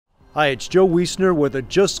Hi, it's Joe Wiesner with a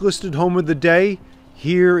just listed home of the day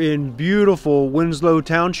here in beautiful Winslow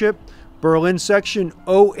Township, Berlin section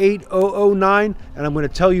 08009, and I'm going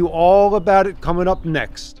to tell you all about it coming up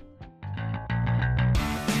next.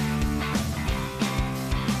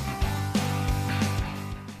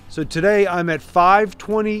 So today I'm at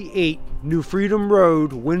 528 New Freedom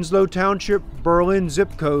Road, Winslow Township, Berlin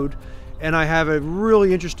zip code, and I have a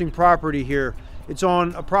really interesting property here. It's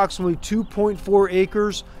on approximately 2.4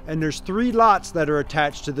 acres, and there's 3 lots that are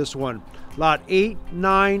attached to this one. Lot 8,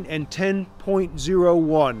 9, and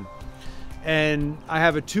 10.01. And I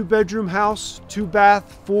have a 2-bedroom house,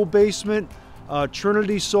 2-bath, full basement,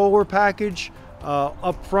 Trinity solar package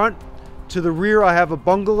up front. To the rear, I have a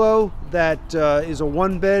bungalow that is a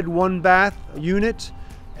 1-bed, 1-bath unit.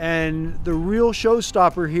 And the real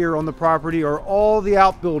showstopper here on the property are all the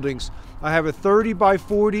outbuildings. I have a 30 by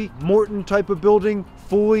 40 Morton type of building,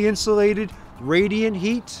 fully insulated, radiant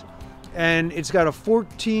heat, and it's got a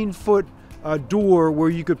 14-foot door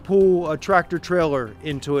where you could pull a tractor trailer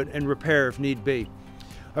into it and repair if need be.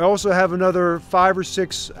 I also have another 5 or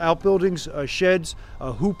 6 outbuildings, sheds,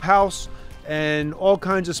 a hoop house, and all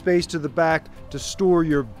kinds of space to the back to store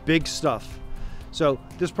your big stuff. So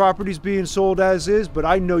this property is being sold as is, but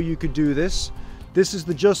I know you could do this. This is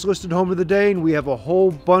the just listed home of the day, and we have a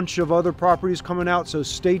whole bunch of other properties coming out, so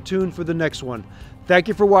stay tuned for the next one. Thank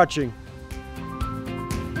you for watching.